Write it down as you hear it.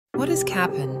What is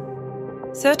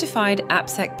CAPen? Certified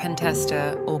AppSec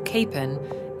Pentester, or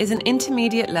CAPen, is an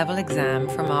intermediate level exam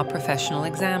from our professional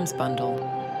exams bundle.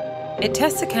 It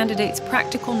tests a candidate's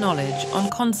practical knowledge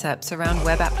on concepts around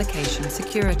web application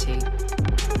security.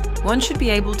 One should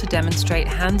be able to demonstrate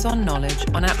hands-on knowledge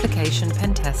on application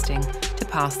pen testing to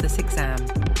pass this exam.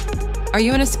 Are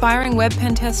you an aspiring web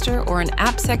pen tester or an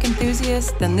AppSec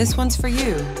enthusiast? Then this one's for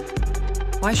you.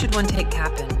 Why should one take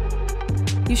CAPen?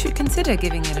 You should consider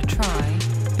giving it a try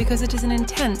because it is an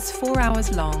intense 4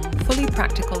 hours long, fully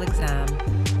practical exam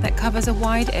that covers a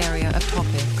wide area of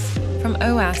topics from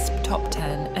OWASP Top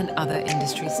 10 and other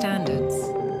industry standards.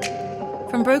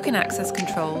 From broken access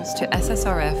controls to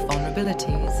SSRF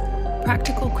vulnerabilities,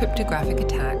 practical cryptographic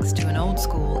attacks to an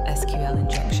old-school SQL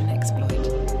injection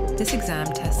exploit, this exam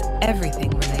tests everything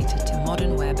related to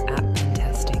modern web app pen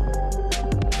testing.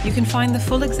 You can find the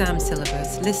full exam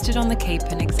syllabus listed on the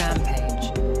CAPen exam page.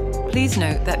 Please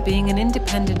note that being an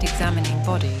independent examining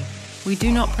body, we do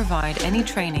not provide any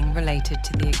training related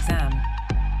to the exam.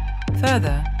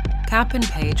 Further, CAPen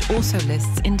page also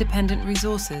lists independent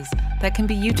resources that can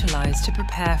be utilized to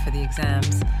prepare for the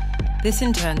exams. This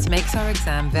in turn makes our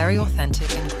exam very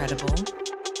authentic and credible.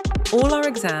 All our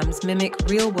exams mimic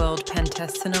real-world pen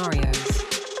test scenarios.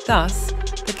 Thus,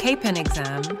 the CAPen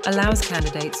exam allows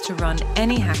candidates to run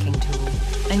any hacking tool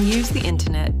and use the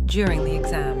internet during the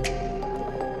exam.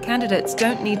 Candidates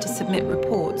don't need to submit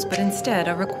reports, but instead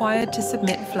are required to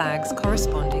submit flags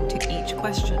corresponding to each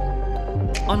question.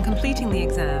 On completing the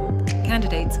exam,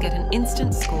 candidates get an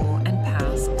instant score and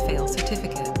pass/fail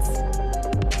certificates.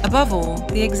 Above all,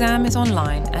 the exam is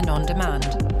online and on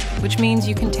demand, which means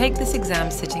you can take this exam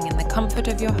sitting in the comfort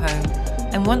of your home,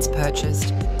 and once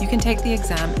purchased, you can take the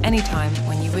exam anytime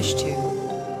when you wish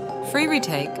to. Free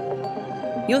retake.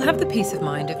 You'll have the peace of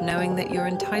mind of knowing that you're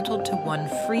entitled to one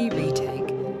free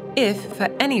retake if, for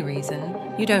any reason,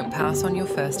 you don't pass on your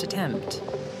first attempt.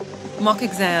 Mock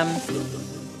exams.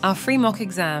 Our free mock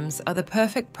exams are the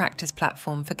perfect practice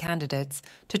platform for candidates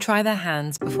to try their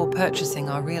hands before purchasing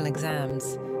our real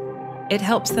exams. It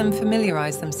helps them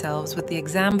familiarize themselves with the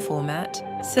exam format,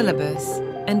 syllabus,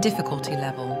 and difficulty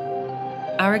level.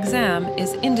 Our exam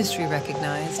is industry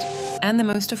recognized and the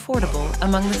most affordable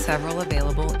among the several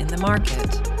available in the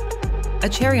market. A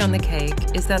cherry on the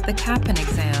cake is that the CAPen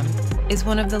exam is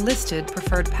one of the listed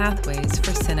preferred pathways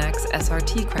for SynAck's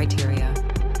SRT criteria.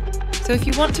 So if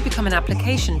you want to become an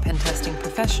application pen testing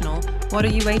professional, what are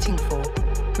you waiting for?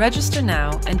 Register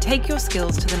now and take your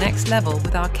skills to the next level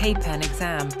with our CAPen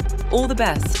exam. All the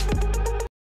best!